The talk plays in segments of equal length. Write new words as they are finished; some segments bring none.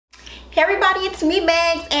Hey everybody, it's me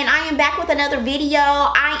Megs and I am back with another video.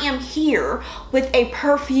 I am here with a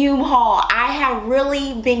perfume haul. I have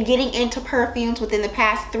really been getting into perfumes within the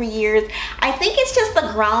past 3 years. I think it's just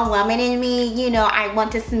the grown woman in me. You know, I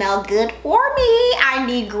want to smell good for me. I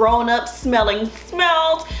need grown-up smelling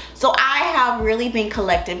smells. So I have really been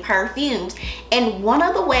collecting perfumes. And one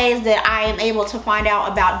of the ways that I am able to find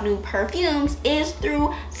out about new perfumes is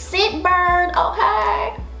through Scentbird,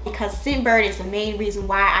 okay? Because Scentbird is the main reason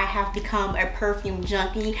why I have become a perfume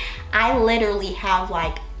junkie. I literally have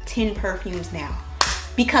like 10 perfumes now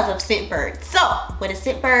because of Scentbird. So what is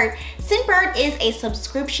Scentbird? Scentbird is a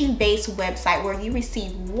subscription-based website where you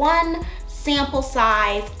receive one sample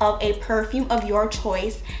size of a perfume of your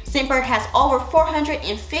choice. Scentbird has over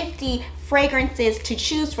 450 fragrances to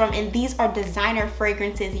choose from, and these are designer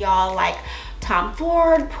fragrances, y'all, like Tom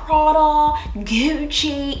Ford, Prada,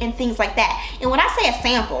 Gucci, and things like that. And when I say a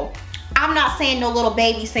sample, I'm not saying no little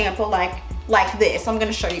baby sample like this. I'm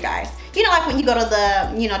gonna show you guys. You know, like when you go to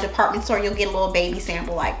the, you know, department store, you'll get a little baby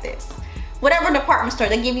sample like this. Whatever department store,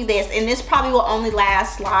 they give you this, and this probably will only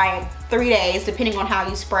last like 3 days depending on how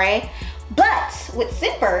you spray. But with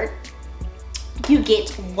Scentbird, you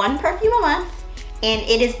get one perfume a month, and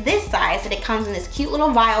it is this size, and it comes in this cute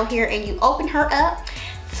little vial here, and you open her up,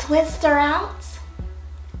 twist her out,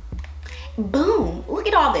 boom, look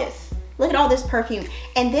at all this. Look at all this perfume,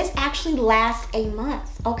 and this actually lasts a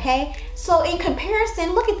month, okay? So in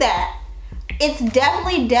comparison, look at that. It's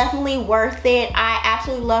definitely worth it. I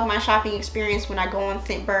absolutely love my shopping experience when I go on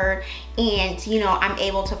Scentbird, and you know, I'm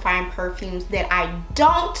able to find perfumes that I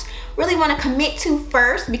don't really want to commit to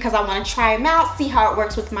first because I want to try them out, see how it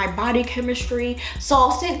works with my body chemistry.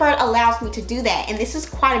 So Scentbird allows me to do that, and this is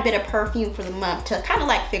quite a bit of perfume for the month to kind of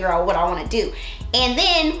like figure out what I want to do. And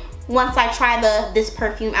then once I try this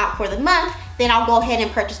perfume out for the month, then I'll go ahead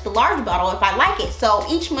and purchase the large bottle if I like it. So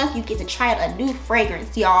each month you get to try out a new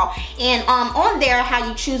fragrance, y'all. And on there, how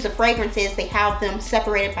you choose the fragrances, they have them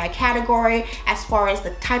separated by category as far as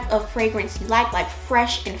the type of fragrance you like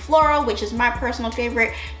fresh and floral, which is my personal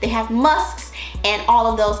favorite. They have musks and all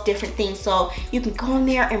of those different things. So you can go in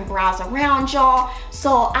there and browse around, y'all.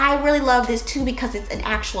 So I really love this too because it's an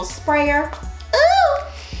actual sprayer. Ooh!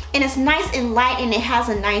 And it's nice and light, and it has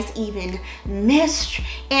a nice even mist.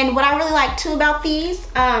 And what I really like too about these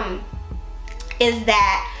is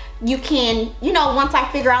that you can, you know, once I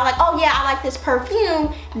figure out like, oh yeah, I like this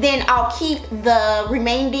perfume, then I'll keep the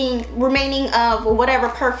remaining of whatever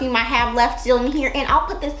perfume I have left still in here, and I'll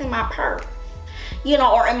put this in my purse, you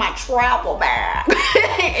know, or in my travel bag.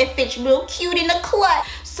 It fits real cute in the clutch.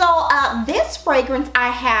 So this fragrance I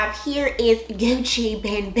have here is Gucci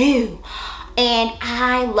Bamboo. And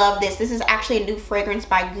I love this. This is actually a new fragrance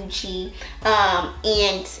by Gucci,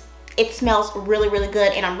 and it smells really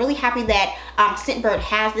good, and I'm really happy that Scentbird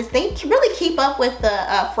has this. They really keep up with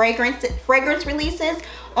the fragrance releases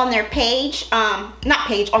on their page, on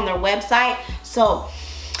their website. So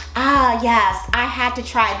yes, I had to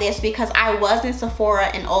try this because I was in Sephora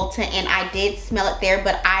and Ulta, and I did smell it there,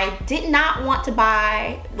 but I did not want to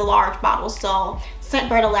buy the large bottle. So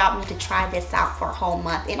Scentbird allowed me to try this out for a whole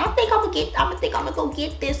month, and I think I'm gonna go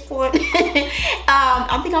get this for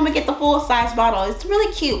I think I'm gonna get the full size bottle. It's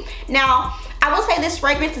really cute. Now I will say this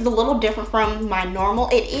fragrance is a little different from my normal.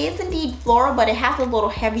 It is indeed floral, but it has a little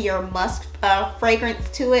heavier musk fragrance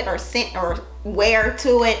to it, or scent or wear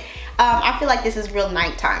to it. I feel like this is real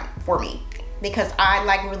nighttime for me because I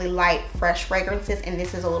like really light, fresh fragrances, and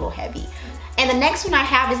this is a little heavy. And the next one I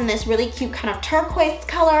have is in this really cute kind of turquoise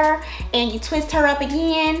color, and you twist her up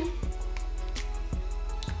again.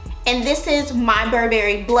 And this is my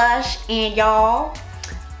Burberry Blush, and y'all,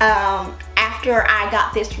 after I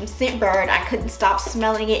got this from Scentbird, I couldn't stop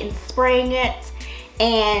smelling it and spraying it.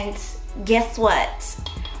 And guess what?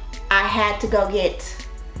 I had to go get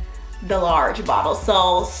the large bottle.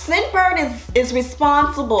 So Scentbird is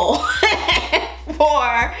responsible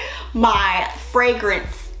for my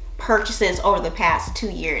fragrance purchases over the past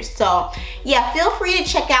 2 years. So yeah, feel free to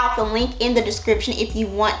check out the link in the description if you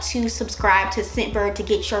want to subscribe to Scentbird to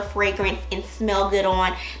get your fragrance and smell good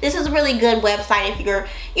on. This is a really good website if you're,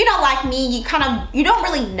 you know, like me, you don't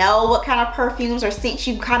really know what kind of perfumes or scents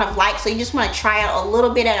you kind of like, so you just want to try out a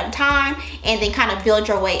little bit at a time and then kind of build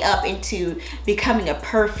your way up into becoming a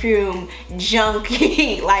perfume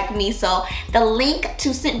junkie like me. So the link to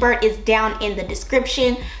Scentbird is down in the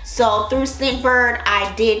description. So through Scentbird,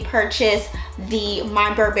 I did purchase the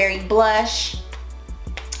My Burberry Blush.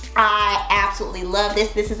 I absolutely love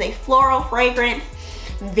this. This is a floral fragrance.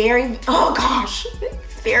 Very, oh gosh,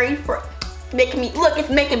 very making me, look, it's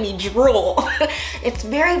making me drool. It's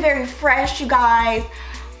very fresh, you guys.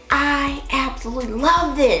 I absolutely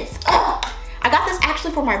love this. Ugh. I got this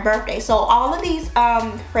actually for my birthday. So all of these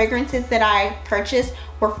fragrances that I purchased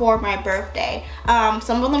were for my birthday.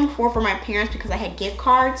 Some of them were for my parents because I had gift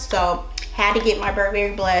cards. So had to get my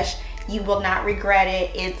Burberry Blush. You will not regret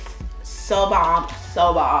it. It's so bomb,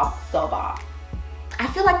 so bomb, so bomb. I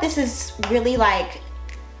feel like this is really like,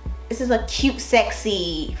 this is a cute,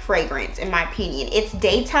 sexy fragrance in my opinion. It's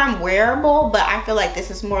daytime wearable, but I feel like this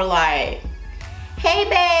is more like, hey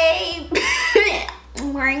babe,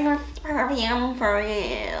 I'm wearing this perfume for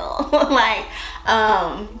you. Like,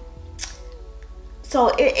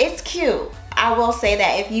 so it's cute. I will say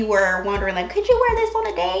that if you were wondering like, could you wear this on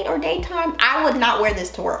a date or daytime? I would not wear this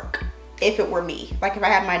to work if it were me. Like if I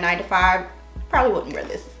had my 9 to 5, probably wouldn't wear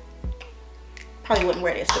this. Probably wouldn't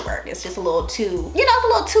wear this to work. It's just a little too, you know, it's a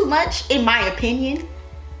little too much in my opinion.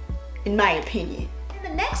 In my opinion. And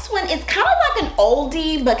the next one is kind of like an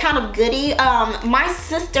oldie, but kind of goodie. My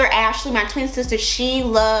sister, Ashley, my twin sister, she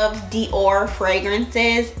loves Dior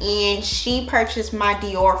fragrances, and she purchased my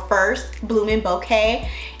Dior first, Blooming Bouquet,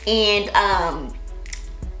 and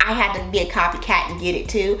I had to be a copycat and get it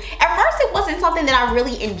too. At first, it wasn't something that I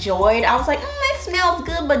really enjoyed. I was like, it smells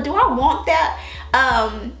good, but do I want that?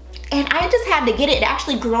 And I just had to get it. It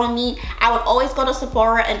actually grew on me. I would always go to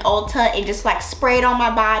Sephora and Ulta and just like spray it on my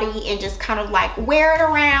body and just kind of like wear it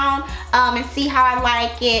around and see how I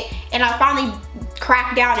like it. And I finally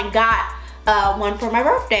cracked down and got one for my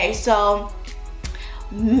birthday. So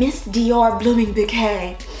Miss Dior Blooming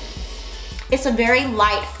Bouquet. It's a very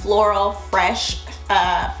light, floral, fresh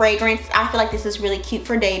fragrance. I feel like this is really cute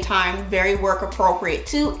for daytime, very work appropriate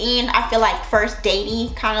too. And I feel like first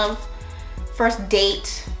date kind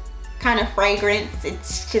of fragrance.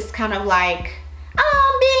 It's just kind of like,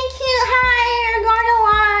 oh, being cute, hi, going to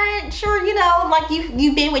lunch, or you know, like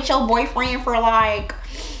you've been with your boyfriend for like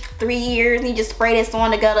 3 years and you just spray this on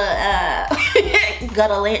to go to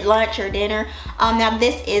lunch or dinner. Now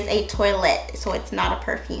this is a toilette, so it's not a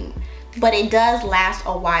perfume, but it does last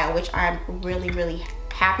a while, which I'm really, really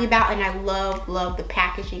happy about, and I love the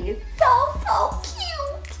packaging. It's so cute.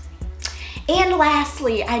 And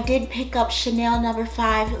lastly, I did pick up Chanel No.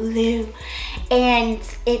 5 Live, and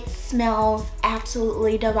it smells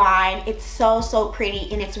absolutely divine. It's so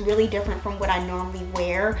pretty, and it's really different from what I normally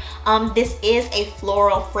wear. This is a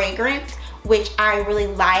floral fragrance, which I really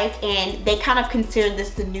like, and they kind of consider this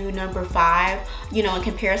the new No. 5. You know, in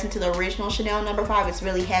comparison to the original Chanel No. 5, it's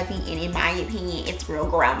really heavy, and in my opinion, it's real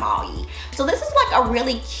grandma-y. So this is like a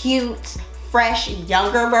really cute, fresh,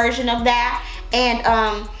 younger version of that,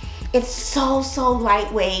 and it's so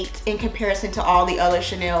lightweight in comparison to all the other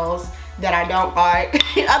Chanels that I don't like,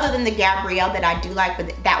 other than the Gabrielle that I do like,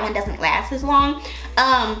 but that one doesn't last as long.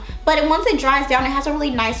 But once it dries down, it has a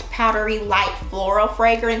really nice powdery light floral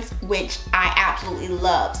fragrance, which I absolutely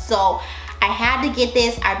love. So I had to get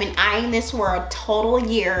this. I've been eyeing this for a total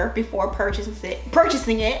year before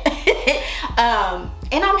purchasing it.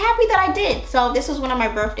 And I'm happy that I did. So this was one of my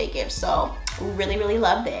birthday gifts, so really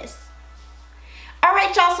love this.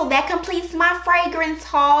 Alright y'all, so that completes my fragrance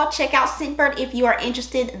haul. Check out Scentbird if you are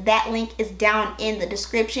interested. That link is down in the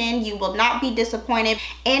description. You will not be disappointed.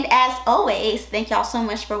 And as always, thank y'all so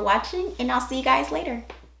much for watching, and I'll see you guys later.